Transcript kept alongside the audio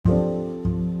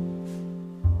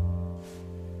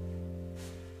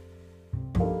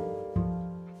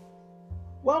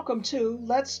Welcome to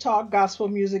Let's Talk Gospel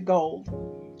Music Gold.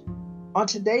 On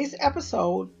today's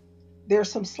episode, there's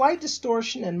some slight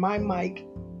distortion in my mic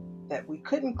that we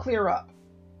couldn't clear up.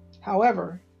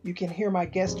 However, you can hear my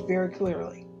guest very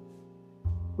clearly.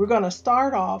 We're going to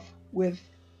start off with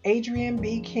Adrian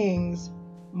B. King's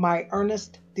My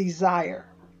Earnest Desire,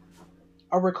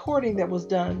 a recording that was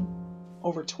done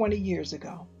over 20 years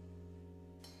ago.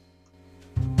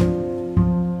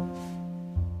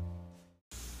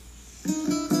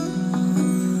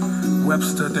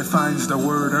 Webster defines the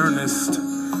word earnest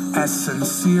as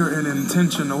sincere and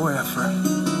intentional effort.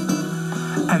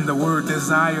 And the word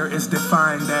desire is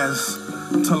defined as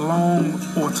to long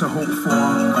or to hope for.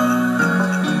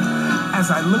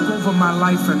 As I look over my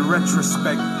life in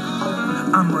retrospect,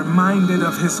 I'm reminded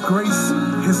of His grace,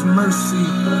 His mercy,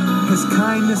 His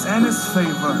kindness, and His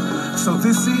favor. So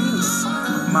this is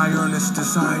my earnest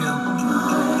desire.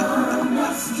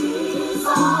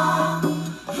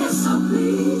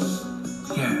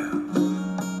 Yeah.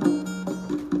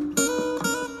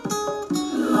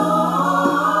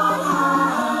 Lord,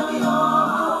 have your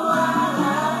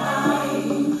way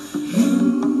in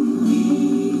me.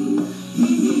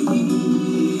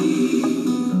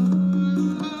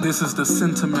 This is the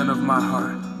sentiment of my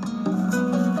heart.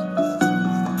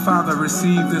 Father,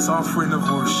 receive this offering of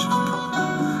worship.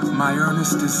 My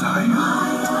earnest desire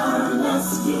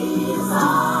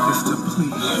is to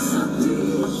please.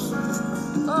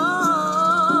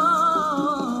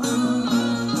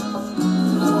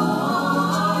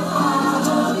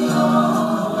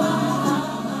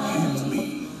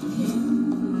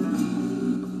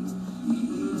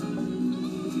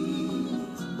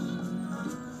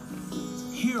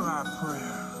 Hear our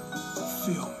prayer.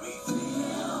 Fill me.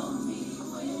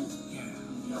 Yeah.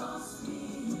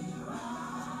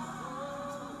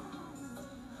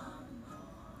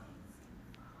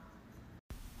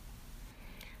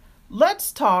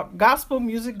 Let's talk Gospel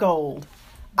Music Gold.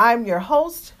 I'm your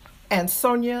host,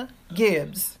 Ansonia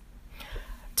Gibbs.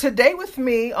 Today with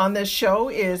me on this show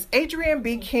is Adrian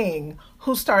B. King,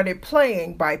 who started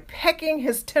playing by pecking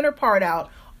his tenor part out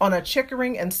on a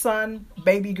Chickering and Son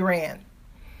baby grand.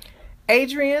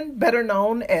 Adrian, better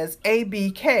known as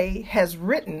ABK, has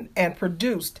written and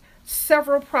produced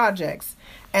several projects,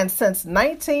 and since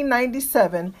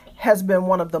 1997 has been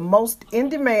one of the most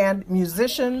in-demand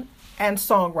musician and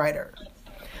songwriter.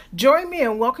 Join me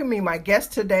in welcoming my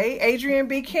guest today, Adrian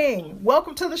B. King.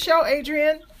 Welcome to the show,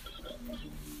 Adrian. Hey,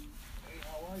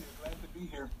 how are you? Glad to be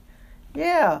here.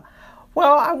 Yeah.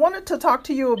 Well, I wanted to talk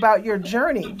to you about your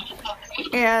journey.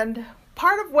 And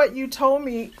part of what you told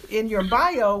me in your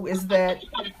bio is that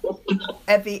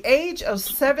at the age of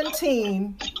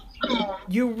 17,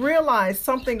 you realized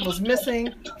something was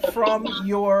missing from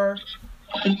your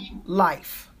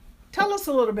life. Tell us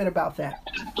a little bit about that.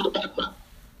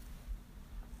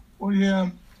 Well, yeah,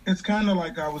 it's kind of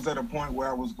like I was at a point where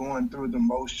I was going through the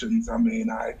motions. I mean,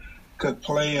 I could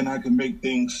play and I could make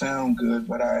things sound good,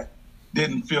 but I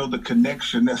didn't feel the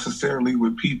connection necessarily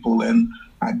with people. And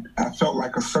I felt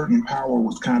like a certain power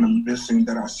was kind of missing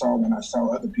that I saw when I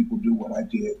saw other people do what I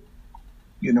did.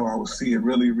 You know, I would see it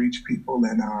really reach people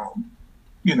and,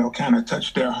 kind of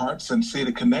touch their hearts and see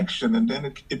the connection. And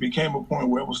then it became a point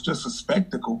where it was just a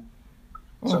spectacle.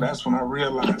 So that's when I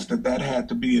realized that had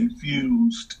to be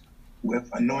infused with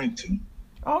anointing.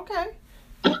 Okay.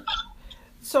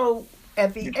 So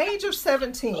at the age of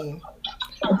 17,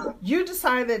 you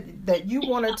decided that you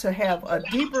wanted to have a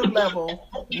deeper level,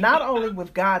 not only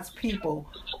with God's people,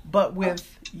 but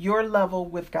with your level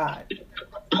with God.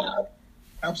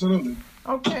 Absolutely.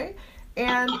 Okay.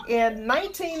 And in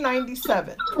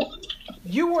 1997,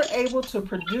 you were able to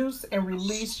produce and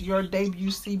release your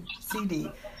debut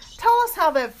CD. Tell us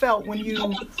how that felt when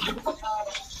your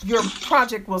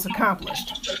project was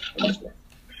accomplished.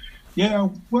 Yeah,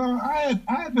 well, I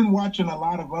had been watching a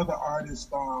lot of other artists,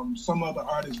 some other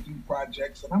artists do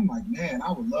projects, and I'm like, man,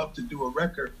 I would love to do a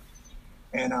record.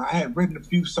 And I had written a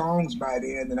few songs by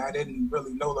then, and I didn't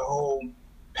really know the whole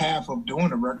path of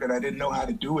doing a record. I didn't know how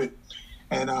to do it.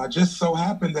 And just so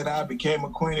happened that I became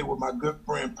acquainted with my good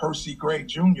friend Percy Gray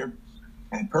Jr.,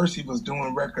 and Percy was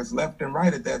doing records left and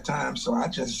right at that time. So I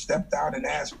just stepped out and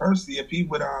asked Percy if he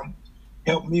would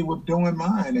help me with doing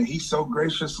mine. And he so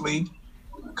graciously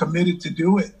committed to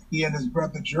do it, he and his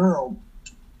brother Gerald.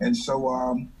 And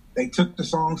so they took the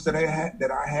songs that I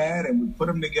had and we put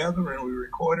them together and we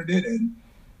recorded it. And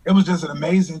it was just an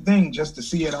amazing thing just to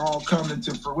see it all come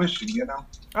into fruition, you know?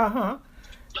 Uh-huh.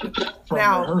 From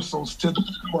now, rehearsals to the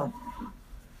tour.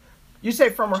 You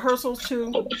say from rehearsals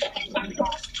to?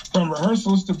 From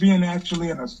rehearsals to being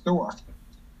actually in a store.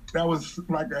 That was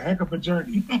like a heck of a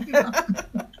journey.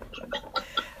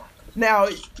 Now,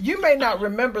 you may not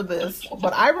remember this,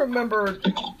 but I remember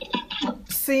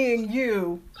seeing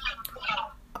you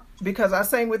because I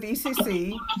sang with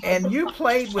ECC, and you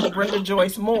played with Brenda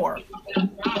Joyce Moore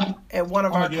at one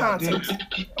of our concerts.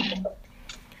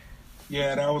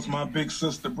 Yeah, that was my big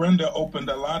sister. Brenda opened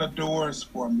a lot of doors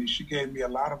for me. She gave me a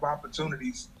lot of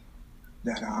opportunities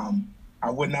that I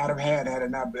would not have had it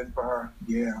not been for her.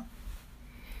 Yeah.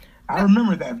 I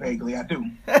remember that vaguely. I do.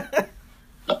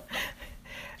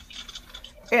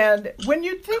 And when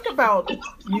you think about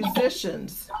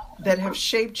musicians that have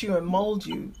shaped you and molded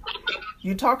you,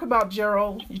 you talk about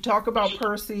Gerald, you talk about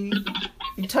Percy,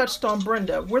 you touched on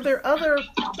Brenda. Were there other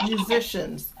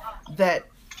musicians that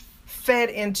fed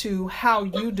into how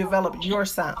you developed your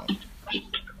sound?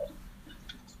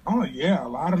 Oh, yeah. A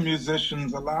lot of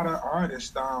musicians, a lot of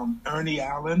artists. Ernie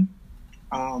Allen,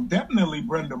 definitely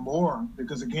Brenda Moore,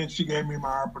 because, again, she gave me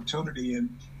my opportunity,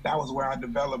 and that was where I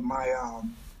developed my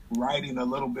writing a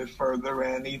little bit further,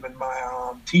 and even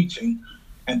my teaching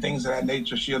and things of that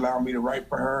nature. She allowed me to write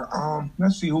for her.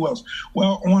 Let's see, who else?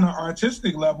 Well, on an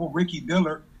artistic level, Ricky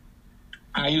Dillard.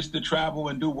 I used to travel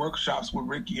and do workshops with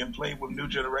Ricky and play with New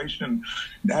Generation.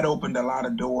 That opened a lot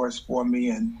of doors for me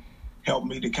and helped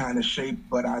me to kind of shape.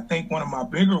 But I think one of my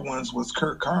bigger ones was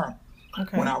Kurt Carr.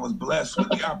 Okay. When I was blessed with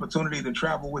the opportunity to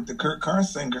travel with the Kurt Carr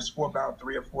singers for about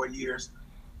 3 or 4 years.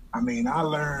 I mean, I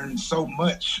learned so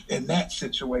much in that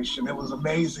situation. It was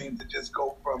amazing to just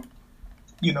go from,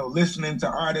 listening to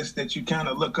artists that you kind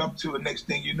of look up to, and next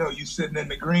thing you know, you're sitting in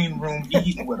the green room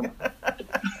eating with them.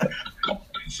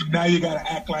 So now you got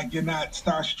to act like you're not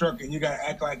starstruck, and you got to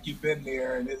act like you've been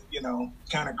there, and it's,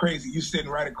 kind of crazy. You're sitting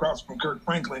right across from Kirk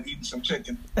Franklin eating some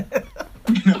chicken. So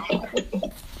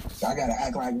I got to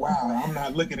act like, wow, I'm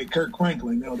not looking at Kirk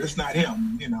Franklin. No, that's not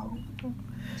him,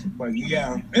 But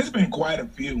yeah, it's been quite a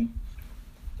few.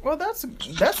 Well, that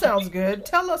sounds good.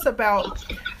 Tell us about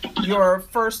your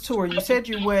first tour. You said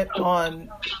you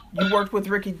worked with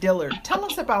Ricky Dillard. Tell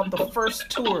us about the first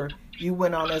tour you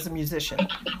went on as a musician.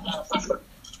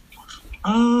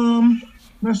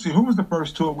 Let's see, who was the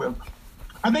first tour with?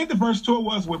 I think the first tour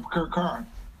was with Kurt Carr.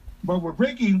 But with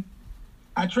Ricky,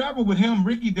 I traveled with him.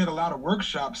 Ricky did a lot of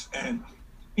workshops, and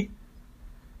he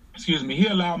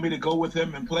allowed me to go with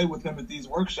him and play with him at these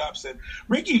workshops. And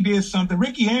Ricky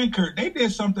and Kurt, they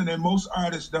did something that most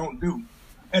artists don't do.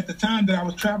 At the time that I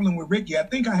was traveling with Ricky, I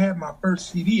think I had my first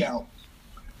CD out.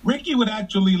 Ricky would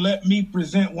actually let me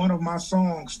present one of my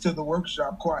songs to the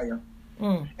workshop choir.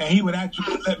 And he would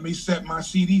actually let me set my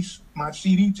CD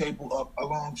table up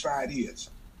alongside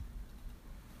his.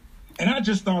 And I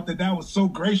just thought that was so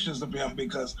gracious of him,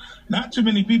 because not too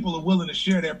many people are willing to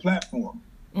share their platform.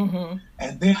 Mm-hmm.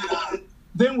 And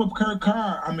then with Kurt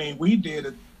Carr, I mean, we did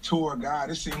a tour,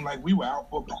 God, it seemed like we were out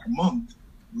for about a month,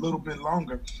 a little bit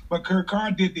longer. But Kurt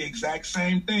Carr did the exact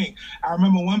same thing. I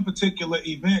remember one particular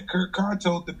event, Kurt Carr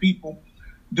told the people,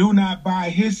 do not buy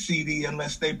his CD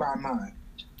unless they buy mine.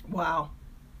 Wow.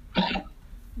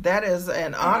 That is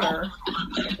an honor,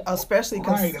 especially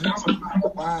because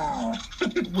wow.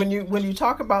 when you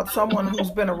talk about someone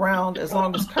who's been around as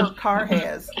long as Kurt Carr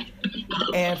has,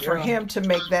 and for him to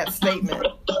make that statement.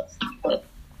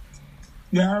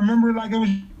 Yeah, I remember it like it was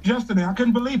yesterday. I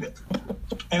couldn't believe it.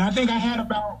 And I think I had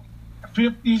about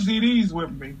 50 CDs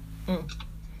with me.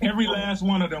 Every last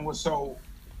one of them was sold.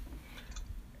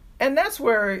 And that's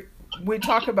where we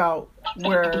talk about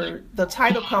where the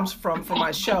title comes from for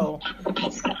my show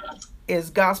is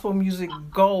Gospel Music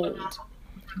Gold,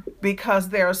 because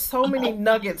there are so many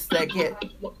nuggets that get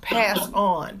passed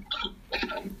on.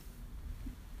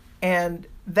 And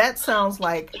that sounds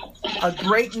like a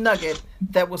great nugget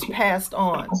that was passed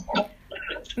on.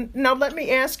 Now, let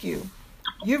me ask you,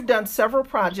 you've done several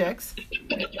projects,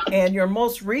 and your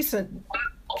most recent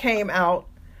came out.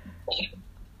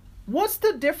 What's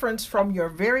the difference from your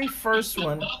very first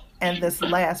one and this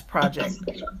last project,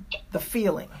 The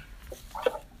Feeling?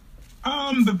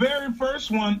 The very first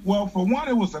one, well, for one,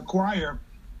 it was a choir.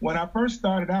 When I first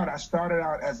started out,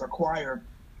 as a choir.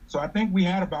 So I think we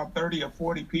had about 30 or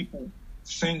 40 people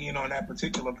singing on that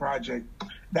particular project.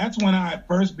 That's when I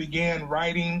first began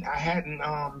writing. I hadn't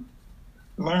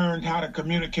learned how to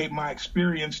communicate my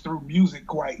experience through music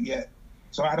quite yet.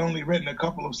 So I'd only written a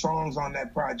couple of songs on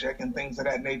that project and things of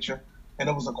that nature. And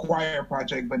it was a choir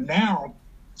project. But now,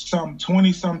 some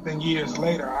 20-something years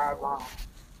later, I've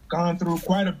gone through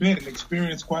quite a bit and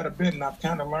experienced quite a bit. And I've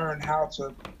kind of learned how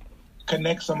to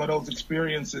connect some of those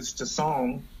experiences to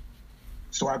song.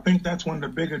 So I think that's one of the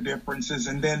bigger differences.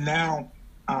 And then now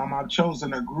I've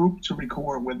chosen a group to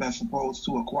record with as opposed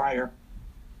to a choir.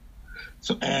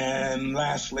 So, and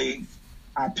lastly,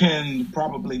 I penned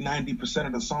probably 90%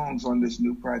 of the songs on this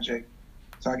new project.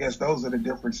 So I guess those are the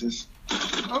differences.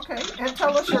 Okay, and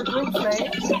tell us your group's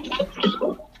name.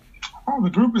 Oh,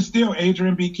 the group is still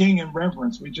Adrian B. King and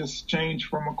Reverence. We just changed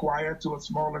from a choir to a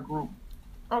smaller group.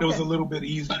 Okay. It was a little bit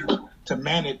easier to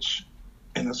manage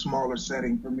in a smaller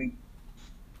setting for me.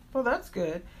 Well, that's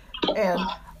good. And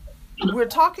we're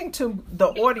talking to the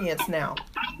audience now.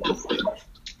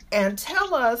 And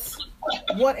tell us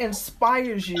what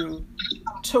inspires you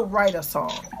to write a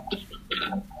song.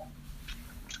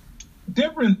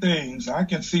 Different things. I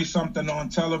can see something on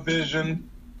television,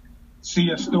 see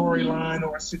a storyline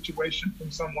or a situation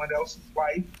from someone else's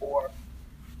life, or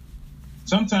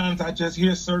sometimes I just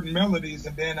hear certain melodies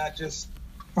and then I just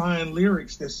find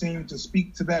lyrics that seem to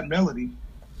speak to that melody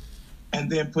and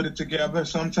then put it together.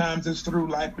 Sometimes it's through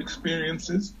life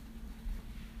experiences.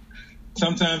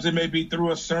 Sometimes it may be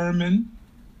through a sermon.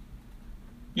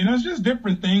 You know, it's just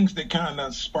different things that kind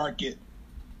of spark it.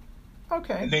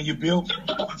 Okay. And then you build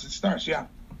once it starts, yeah.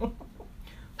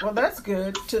 Well, that's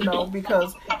good to know,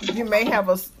 because you may have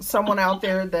someone out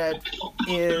there that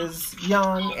is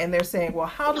young and they're saying, well,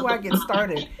 how do I get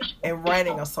started in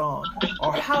writing a song?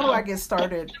 Or how do I get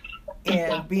started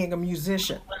in being a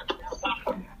musician?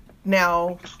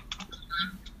 Now,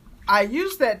 I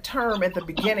used that term at the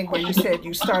beginning where you said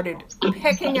you started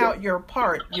pecking out your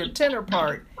tenor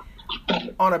part,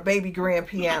 on a baby grand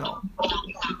piano.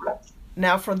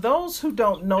 Now, for those who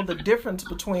don't know the difference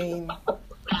between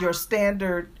your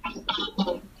standard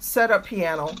setup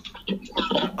piano,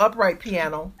 upright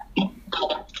piano,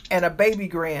 and a baby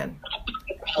grand,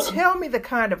 tell me the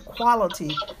kind of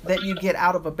quality that you get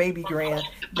out of a baby grand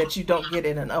that you don't get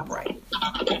in an upright.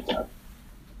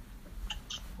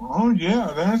 Oh,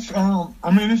 yeah, that's,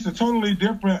 I mean, it's a totally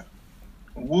different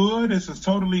wood. It's a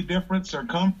totally different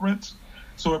circumference.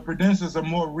 So it produces a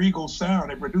more regal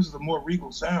sound.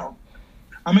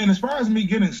 I mean, as far as me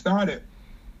getting started,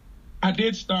 I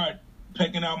did start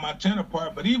picking out my tenor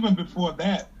part, but even before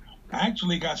that, I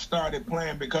actually got started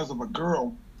playing because of a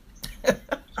girl.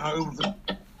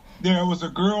 There was a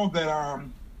girl that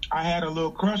I had a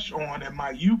little crush on in my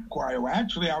youth choir. Well,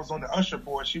 actually, I was on the usher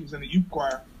board. She was in the youth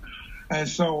choir. And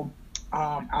so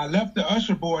I left the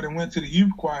usher board and went to the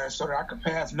youth choir so that I could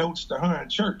pass notes to her in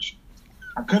church.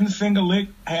 I couldn't sing a lick,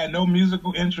 had no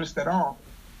musical interest at all.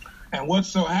 And what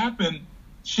so happened,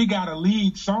 she got a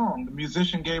lead song. The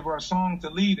musician gave her a song to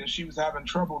lead, and she was having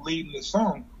trouble leading the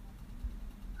song.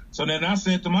 So then I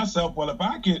said to myself, well, if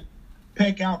I could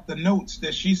peck out the notes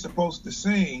that she's supposed to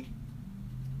sing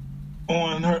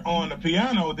on the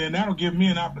piano, then that'll give me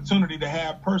an opportunity to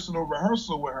have personal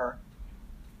rehearsal with her.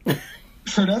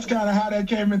 So that's kind of how that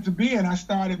came into being. I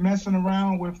started messing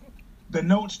around with the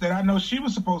notes that I know she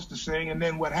was supposed to sing, and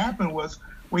then what happened was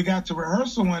we got to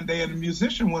rehearsal one day and the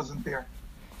musician wasn't there.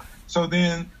 So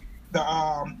then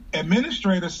the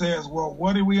administrator says, well,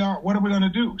 what are we going to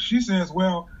do? She says,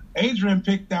 well, Adrian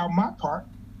picked out my part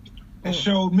and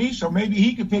showed me, so maybe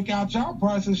he could pick out y'all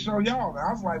parts and show y'all. And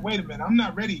I was like, wait a minute, I'm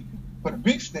not ready for the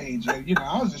big stage. And,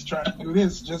 I was just trying to do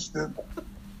this just to,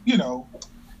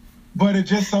 But it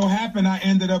just so happened I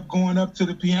ended up going up to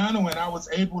the piano and I was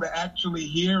able to actually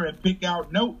hear and pick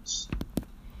out notes.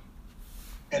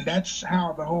 And that's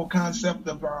how the whole concept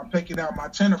of picking out my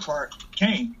tenor part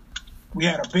came. We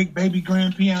had a big baby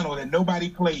grand piano that nobody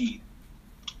played.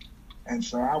 And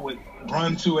so I would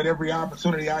run to it every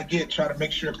opportunity I get, try to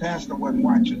make sure Pastor wasn't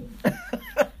watching.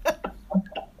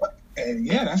 And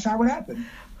yeah, that's how it happened.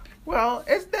 Well,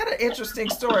 isn't that an interesting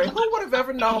story? Who would have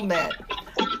ever known that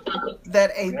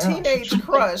a teenage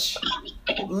crush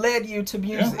led you to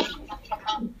music?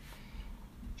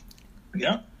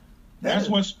 Yep. That's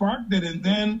what sparked it. And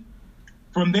then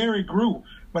from there it grew.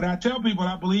 But I tell people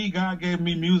I believe God gave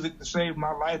me music to save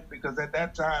my life, because at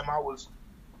that time I was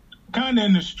kind of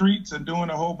in the streets and doing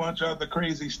a whole bunch of other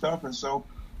crazy stuff. And so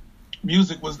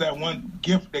music was that one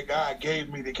gift that God gave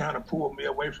me that kind of pulled me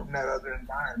away from that other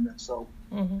environment. So,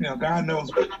 God knows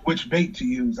which bait to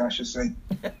use, I should say.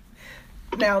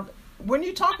 Now, when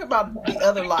you talk about the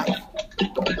other life,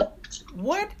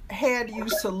 what had you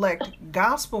select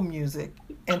gospel music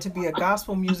and to be a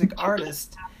gospel music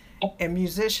artist and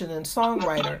musician and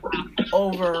songwriter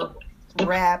over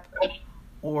rap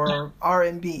or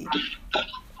R&B?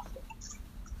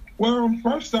 Well,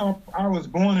 first off, I was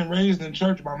born and raised in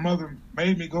church. My mother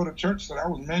made me go to church, so that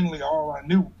was mainly all I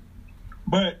knew.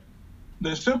 But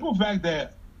the simple fact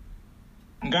that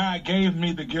God gave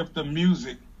me the gift of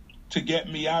music to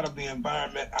get me out of the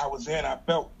environment I was in, I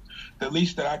felt the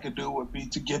least that I could do would be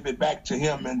to give it back to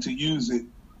him and to use it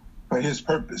for his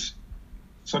purpose.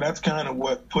 So that's kind of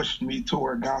what pushed me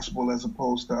toward gospel as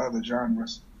opposed to other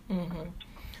genres.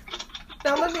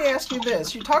 Now, let me ask you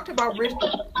this. You talked about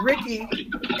Ricky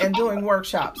and doing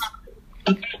workshops.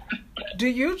 Do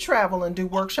you travel and do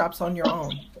workshops on your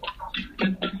own?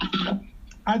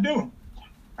 I do.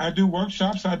 I do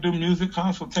workshops. I do music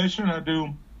consultation. I do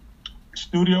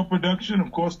studio production,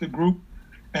 of course, the group,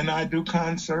 and I do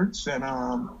concerts. And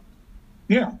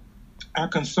yeah, I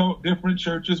consult different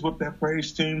churches with their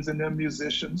praise teams and their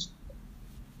musicians.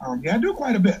 Yeah, I do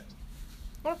quite a bit.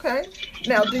 Okay.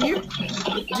 Now, do you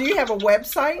have a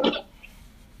website?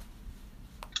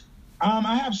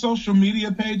 I have social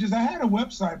media pages. I had a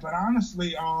website, but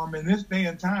honestly, in this day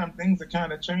and time, things are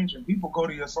kind of changing. People go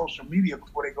to your social media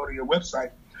before they go to your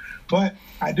website. But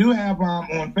I do have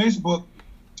on Facebook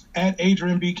at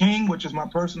Adrian B. King, which is my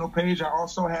personal page. I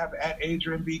also have at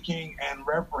Adrian B. King and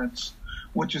Reference,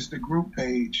 which is the group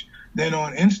page. Then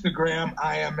on Instagram,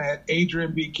 I am at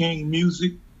Adrian B. King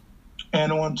Music.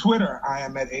 And on Twitter, I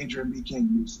am at Adrian B. King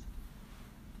Music.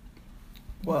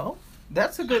 Well,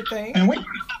 that's a good thing. And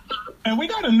we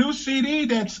got a new CD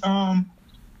that's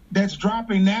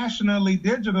dropping nationally,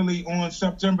 digitally on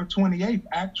September 28th,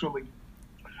 actually.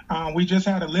 We just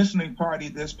had a listening party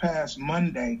this past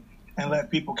Monday and let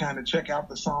people kind of check out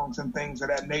the songs and things of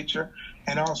that nature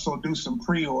and also do some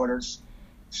pre-orders.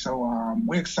 So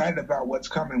we're excited about what's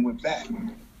coming with that.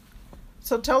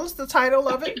 So tell us the title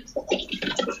of it.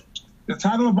 The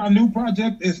title of our new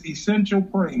project is Essential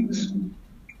Praise.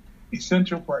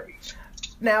 Essential Praise.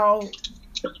 Now,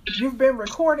 you've been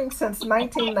recording since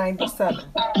 1997.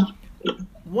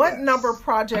 What number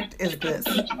project is this?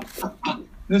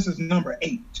 This is number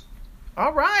 8.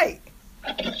 All right.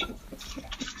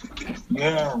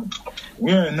 Yeah,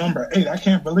 we're at number 8. I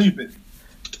can't believe it.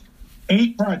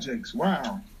 8 projects.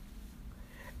 Wow.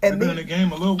 And we've been in the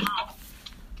game a little while.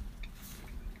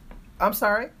 I'm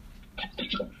sorry?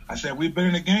 I said we've been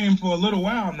in the game for a little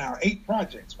while now. 8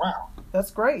 projects. Wow.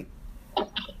 That's great.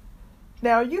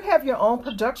 Now, you have your own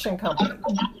production company.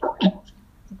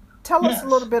 Tell us a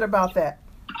little bit about that.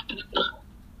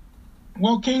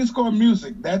 Well, King Score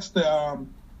Music, that's the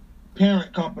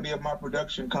parent company of my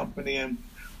production company. And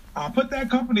I put that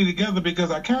company together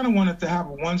because I kind of wanted to have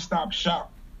a one-stop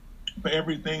shop for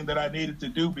everything that I needed to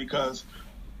do, because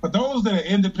for those that are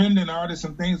independent artists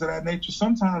and things of that nature,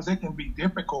 sometimes it can be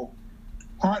difficult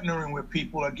partnering with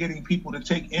people or getting people to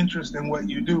take interest in what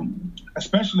you do,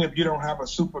 especially if you don't have a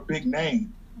super big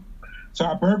name. So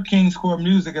I birthed King Score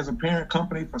Music as a parent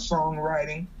company for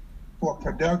songwriting, for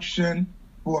production,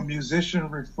 for musician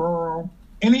referral,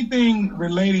 anything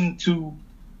relating to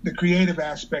the creative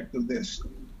aspect of this.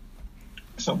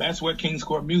 So that's where King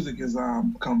Score Music has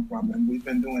come from, and we've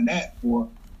been doing that for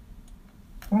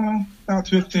about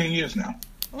 15 years now.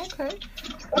 Okay.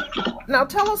 Now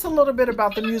tell us a little bit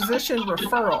about the musician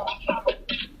referral.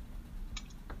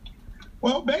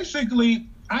 Well, basically,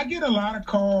 I get a lot of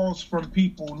calls from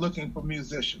people looking for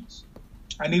musicians.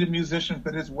 I need a musician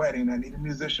for this wedding. I need a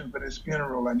musician for this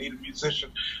funeral. I need a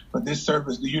musician for this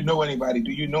service. Do you know anybody?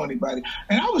 Do you know anybody?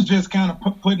 And I was just kind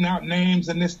of putting out names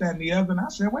and this, that, and the other. And I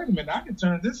said, wait a minute, I can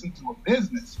turn this into a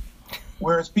business.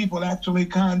 Whereas people actually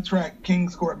contract King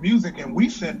Score Music and we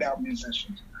send out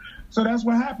musicians. So that's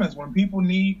what happens when people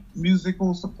need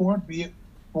musical support, be it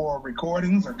for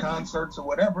recordings or concerts or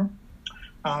whatever.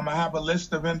 I have a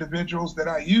list of individuals that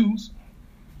I use,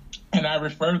 and I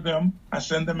refer them. I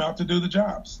send them out to do the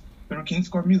jobs through King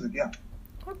Score Music, yeah.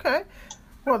 Okay.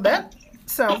 Well, that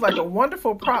sounds like a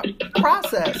wonderful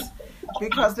process,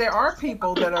 because there are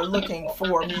people that are looking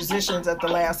for musicians at the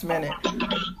last minute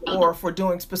or for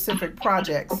doing specific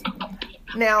projects.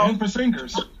 Now, and for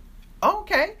singers.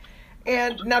 Okay.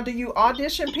 And now, do you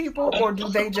audition people, or do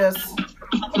they just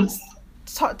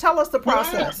tell us the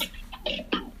process?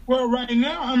 Well, right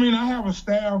now, I mean, I have a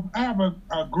staff. I have a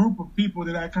group of people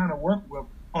that I kind of work with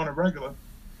on a regular.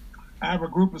 I have a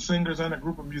group of singers and a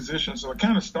group of musicians, so it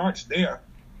kind of starts there.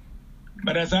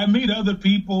 But as I meet other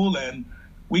people and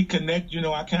we connect, you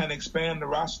know, I kind of expand the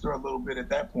roster a little bit at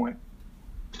that point.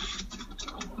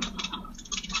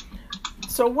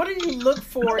 So what do you look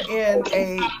for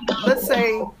in let's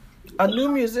say, a new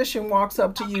musician walks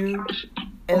up to you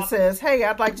and says, hey,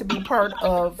 I'd like to be part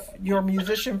of your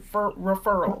musician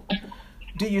referral.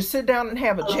 Do you sit down and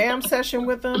have a jam session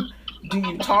with them? Do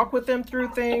you talk with them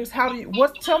through things?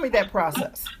 Tell me that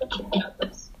process.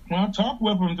 Well, I talk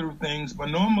with them through things, but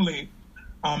normally,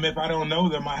 if I don't know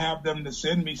them, I have them to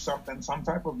send me something, some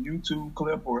type of YouTube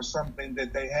clip or something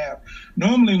that they have.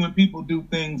 Normally when people do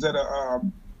things at a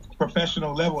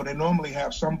professional level, they normally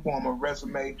have some form of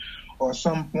resume or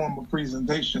some form of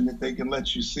presentation that they can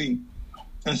let you see.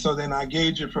 And so then I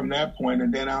gauge it from that point,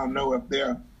 and then I'll know if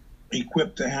they're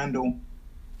equipped to handle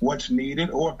what's needed,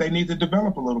 or if they need to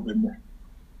develop a little bit more.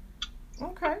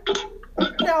 Okay.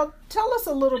 Now, tell us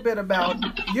a little bit about,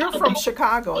 you're from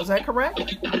Chicago, is that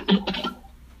correct?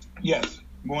 Yes,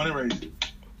 born and raised.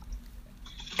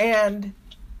 And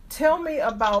tell me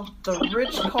about the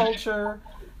rich culture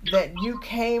that you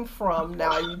came from.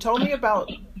 Now, you told me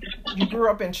about you grew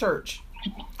up in church.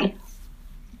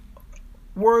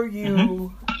 Were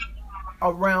you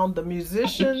around the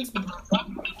musicians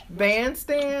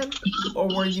bandstand, or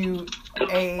were you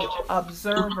a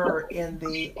observer in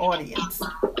the audience?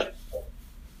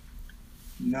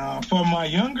 No, for my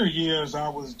younger years, I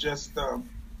was just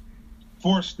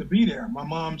forced to be there. My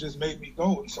mom just made me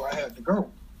go, and so I had to go.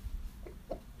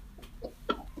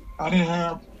 I didn't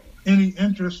have any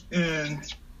interest in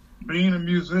being a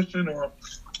musician, or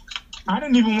I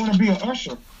didn't even want to be an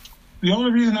usher. The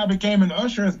only reason I became an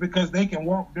usher is because they can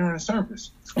walk during service.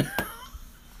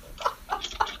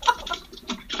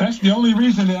 That's the only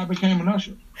reason that I became an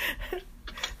usher.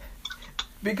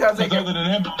 Because other than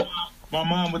that, my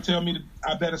mom would tell me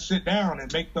I better sit down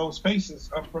and make those faces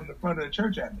up from the front of the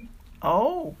church at me.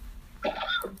 Oh.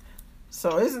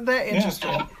 So isn't that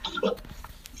interesting?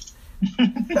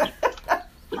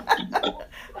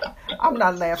 I'm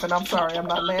not laughing. I'm sorry. I'm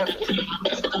not laughing.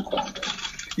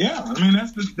 Yeah, I mean,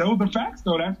 those are facts,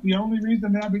 though. That's the only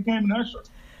reason that I became an usher.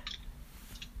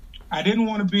 I didn't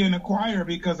want to be in the choir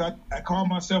because I called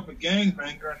myself a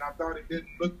gangbanger, and I thought it didn't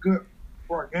look good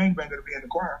for a gangbanger to be in the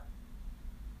choir.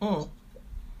 Mm.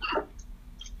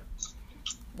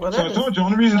 Well, so I told you, the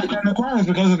only reason I got in the choir is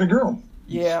because of the girl.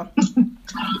 Yeah.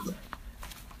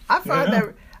 I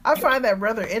find that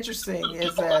rather interesting.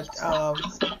 Is that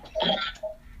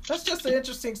that's just an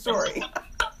interesting story.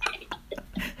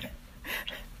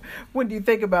 When you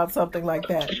think about something like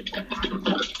that,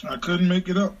 I couldn't make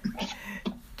it up.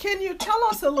 Can you tell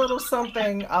us a little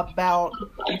something about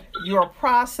your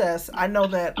process? I know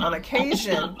that on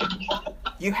occasion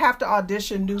you have to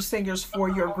audition new singers for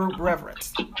your group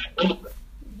Reverence.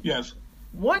 Yes.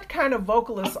 What kind of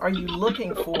vocalists are you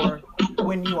looking for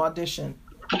when you audition?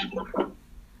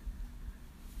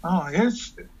 Oh,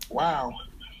 wow.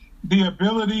 The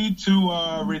ability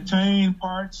to retain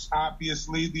parts,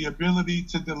 obviously, the ability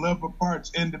to deliver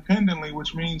parts independently,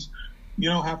 which means you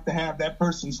don't have to have that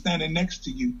person standing next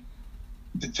to you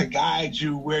to guide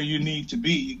you where you need to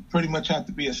be. You pretty much have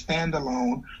to be a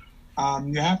standalone.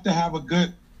 You have to have a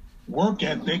good work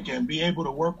ethic and be able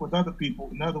to work with other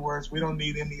people. In other words, we don't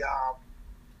need any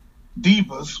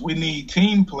divas. We need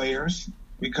team players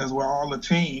because we're all a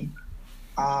team.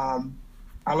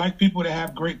 I like people that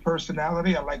have great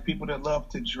personality. I like people that love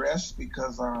to dress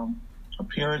because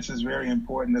appearance is very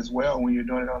important as well when you're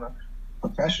doing it on a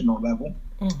professional level.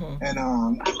 Mm-hmm. And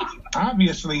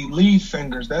obviously lead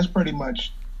singers, that's pretty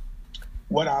much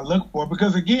what I look for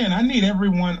because, again, I need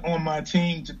everyone on my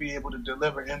team to be able to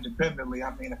deliver independently.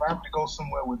 I mean, if I have to go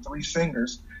somewhere with 3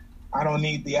 singers, I don't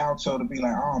need the alto to be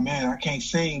like, oh, man, I can't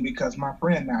sing because my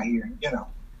friend not here,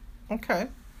 Okay.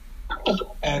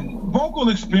 And vocal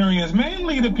experience,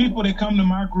 mainly the people that come to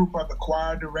my group are the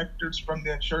choir directors from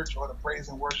their church or the praise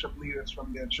and worship leaders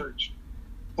from their church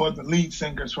or the lead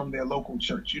singers from their local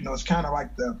church. It's kind of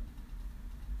like the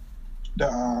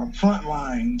front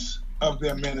lines of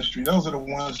their ministry. Those are the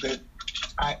ones that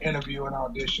I interview and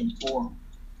audition for.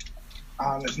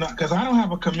 It's not because I don't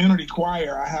have a community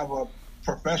choir. I have a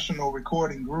professional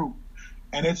recording group.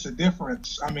 And it's a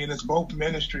difference. I mean, it's both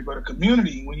ministry, but a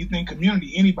community, when you think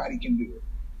community, anybody can do it.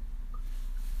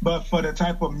 But for the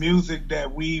type of music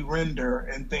that we render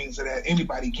and things of that,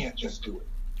 anybody can't just do it.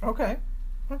 Okay.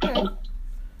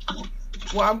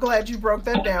 Well, I'm glad you broke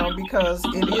that down because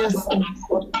it is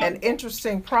an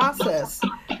interesting process.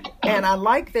 And I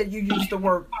like that you use the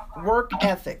word work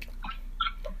ethic.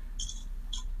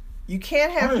 You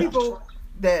can't have people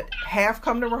that have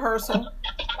come to rehearsal,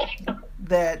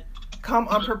 that come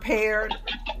unprepared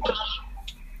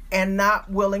and not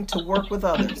willing to work with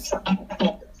others.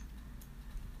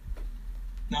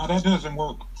 No, that doesn't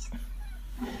work.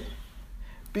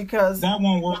 Because that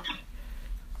won't work.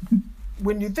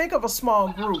 When you think of a small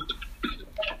group,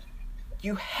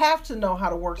 you have to know how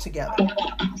to work together.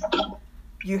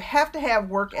 You have to have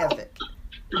work ethic.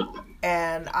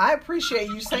 And I appreciate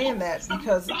you saying that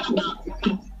because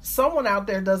someone out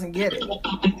there doesn't get it.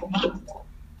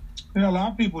 Yeah, a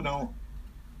lot of people don't.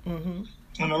 Mm-hmm.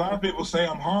 And a lot of people say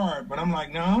I'm hard, but I'm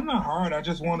like, no, I'm not hard. I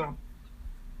just want to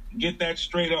get that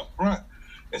straight up front.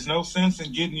 There's no sense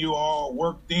in getting you all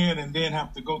worked in and then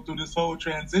have to go through this whole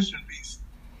transition piece.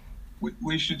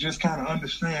 We should just kind of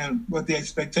understand what the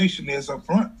expectation is up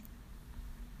front.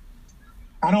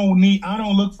 I don't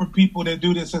look for people that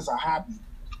do this as a hobby.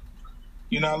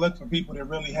 I look for people that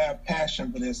really have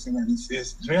passion for this, and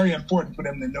it's very important for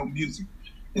them to know music.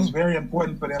 It's very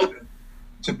important for them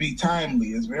to be timely.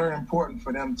 It's very important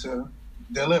for them to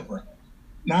deliver.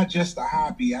 Not just a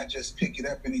hobby. I just pick it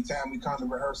up anytime we come to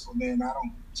rehearsal, then I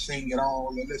don't sing at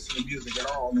all or listen to music at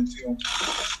all until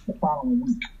the following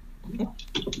week.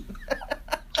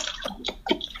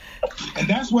 And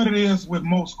that's what it is with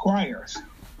most choirs.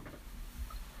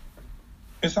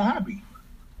 It's a hobby.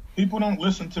 People don't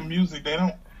listen to music. They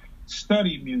don't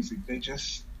study music. They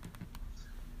just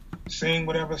sing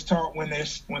whatever's taught when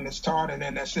it's taught, and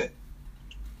then that's it.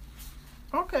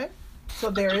 Okay.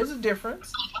 So there is a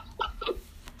difference.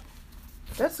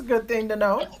 That's a good thing to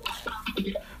know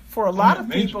for a lot of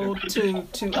people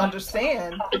to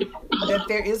understand that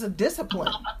there is a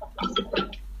discipline.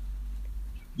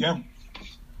 Yeah,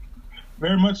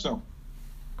 very much so.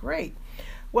 Great.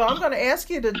 Well, I'm going to ask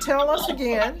you to tell us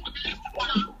again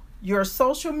your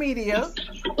social media.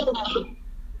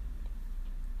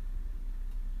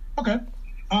 Okay.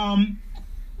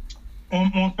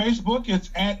 On Facebook, it's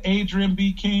at Adrian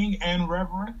B. King and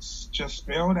Reverence, just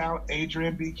spelled out,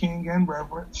 Adrian B. King and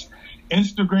Reverence.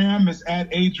 Instagram is at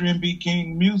Adrian B.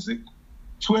 King Music.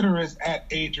 Twitter is at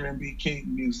Adrian B.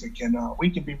 King Music. And we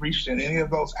can be reached at any of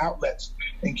those outlets.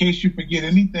 In case you forget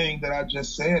anything that I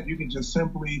just said, you can just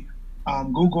simply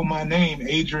Google my name,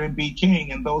 Adrian B.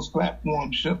 King, and those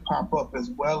platforms should pop up, as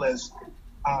well as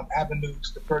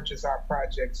avenues to purchase our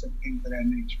projects and things of that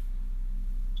nature.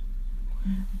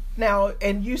 Now,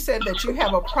 and you said that you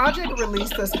have a project release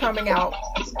that's coming out.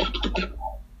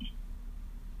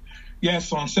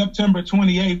 Yes, on September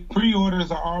 28th,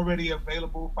 pre-orders are already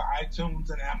available for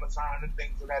iTunes and Amazon and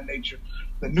things of that nature.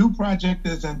 The new project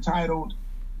is entitled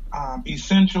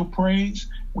Essential Praise.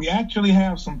 We actually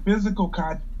have some physical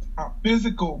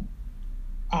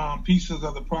pieces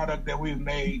of the product that we've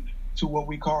made to what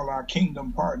we call our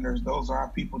kingdom partners. Those are our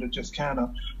people that just kind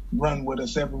of run with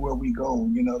us everywhere we go,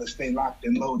 to stay locked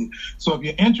and loaded. So if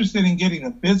you're interested in getting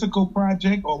a physical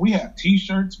project, or we have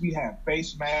t-shirts, we have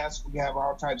face masks, we have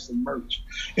all types of merch.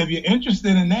 If you're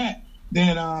interested in that,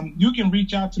 then you can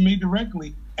reach out to me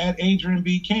directly at Adrian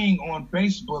B. King on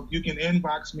Facebook. You can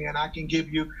inbox me and I can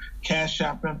give you Cash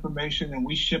App information, and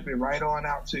we ship it right on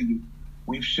out to you.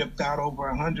 We've shipped out over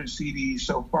 100 CDs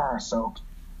so far, so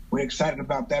we're excited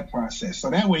about that process. So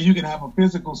that way you can have a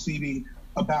physical CD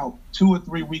about 2 or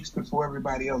 3 weeks before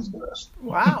everybody else does.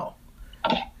 Wow.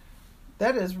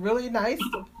 That is really nice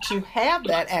to have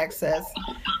that access.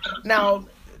 Now,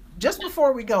 just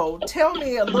before we go, tell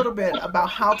me a little bit about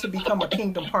how to become a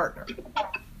Kingdom Partner.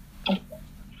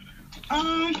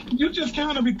 You just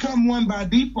kind of become one by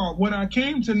default. What I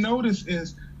came to notice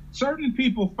is certain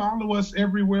people follow us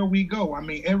everywhere we go. I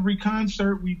mean, every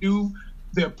concert we do,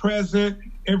 they're present.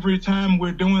 Every time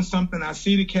we're doing something, I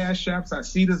see the Cash Apps, I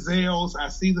see the Zales, I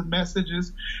see the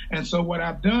messages. And so what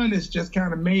I've done is just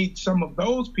kind of made some of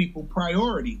those people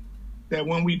priority, that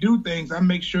when we do things, I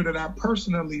make sure that I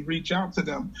personally reach out to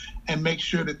them and make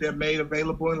sure that they're made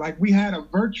available. And like, we had a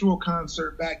virtual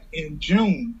concert back in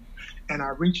June, and I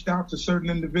reached out to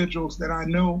certain individuals that I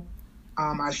know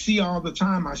I see all the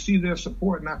time. I see their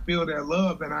support and I feel their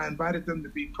love, and I invited them to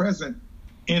be present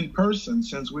in person,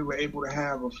 since we were able to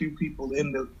have a few people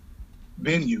in the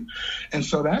venue. And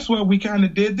so that's what we kind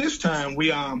of did this time. We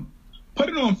put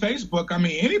it on Facebook. I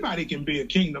mean, anybody can be a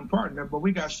Kingdom Partner, but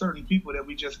we got certain people that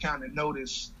we just kind of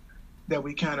noticed that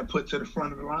we kind of put to the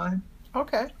front of the line.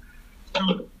 Okay.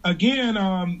 So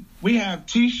again, we have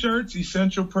T-shirts,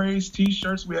 Essential Praise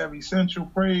T-shirts. We have Essential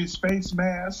Praise face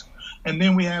mask, and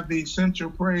then we have the Essential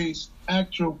Praise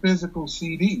actual physical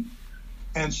CD.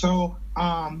 And so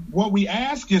what we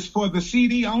ask is for the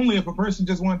CD only. If a person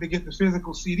just wanted to get the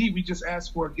physical CD, we just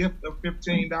ask for a gift of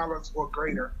 $15 or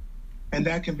greater. And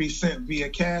that can be sent via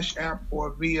Cash App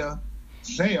or via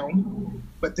Zelle.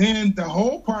 But then the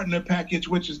whole partner package,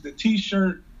 which is the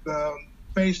T-shirt, the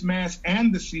face mask,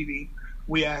 and the CD,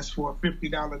 we ask for a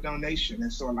 $50 donation.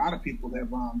 And so a lot of people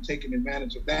have taken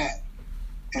advantage of that.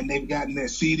 And they've gotten their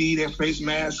CD, their face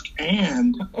mask,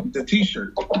 and the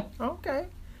T-shirt. Okay.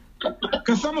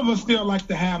 Because some of us still like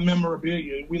to have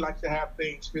memorabilia. We like to have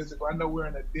things physical. I know we're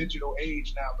in a digital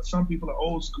age now, but some people are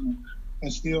old school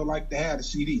and still like to have a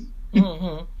CD.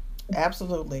 Mm-hmm.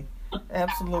 Absolutely.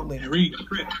 Absolutely. And read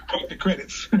the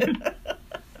credits.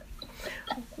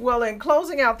 Well, in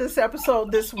closing out this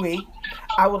episode this week,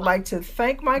 I would like to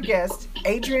thank my guest,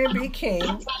 Adrian B.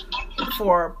 King,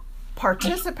 for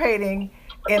participating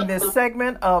in this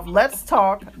segment of Let's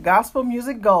Talk Gospel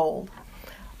Music Gold.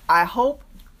 I hope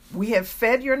we have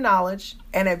fed your knowledge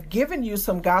and have given you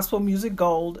some gospel music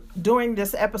gold during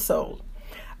this episode.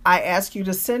 I ask you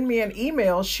to send me an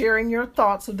email sharing your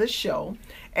thoughts of this show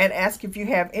and ask if you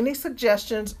have any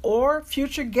suggestions or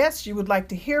future guests you would like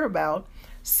to hear about.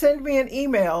 Send me an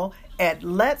email at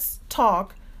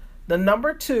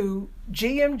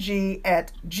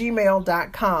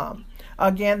letstalk2gmg@gmail.com.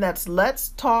 Again, that's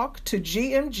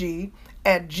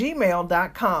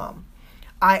letstalk2gmg@gmail.com.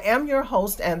 I am your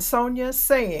host, Ansonia,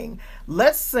 saying,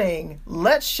 let's sing,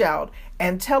 let's shout,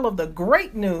 and tell of the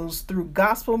great news through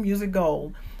Gospel Music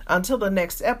Gold. Until the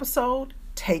next episode,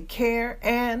 take care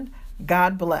and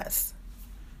God bless.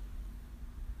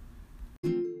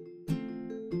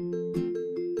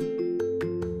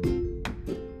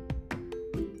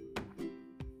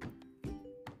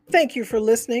 Thank you for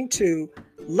listening to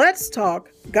Let's Talk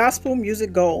Gospel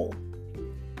Music Gold.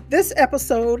 This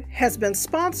episode has been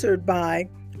sponsored by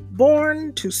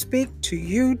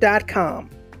BornToSpeakToYou.com.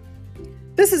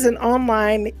 This is an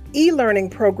online e-learning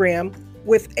program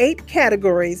with 8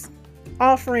 categories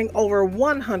offering over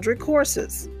 100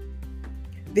 courses.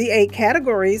 The 8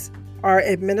 categories are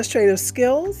administrative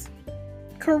skills,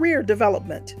 career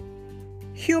development,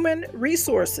 human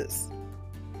resources,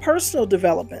 personal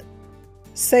development,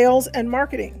 sales and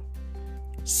marketing,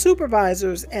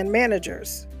 supervisors and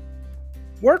managers,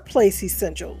 workplace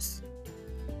essentials,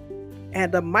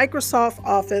 and a Microsoft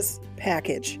Office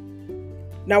package.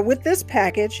 Now, with this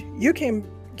package, you can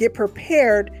get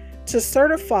prepared to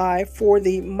certify for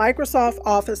the Microsoft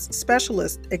Office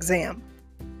Specialist exam.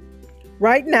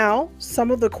 Right now,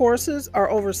 some of the courses are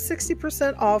over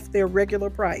 60% off their regular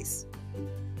price.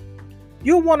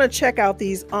 You'll want to check out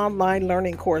these online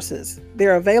learning courses.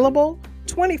 They're available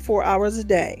 24 hours a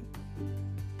day.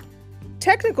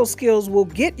 Technical skills will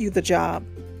get you the job,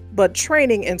 but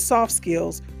training and soft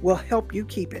skills will help you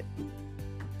keep it.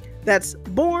 That's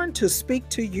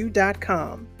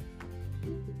BornToSpeakToYou.com.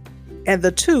 And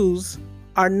the 2s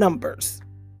are numbers.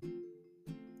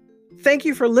 Thank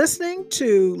you for listening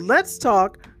to Let's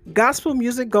Talk Gospel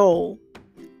Music Gold.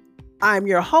 I'm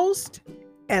your host,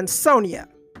 Ansonia.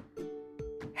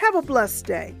 Have a blessed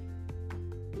day.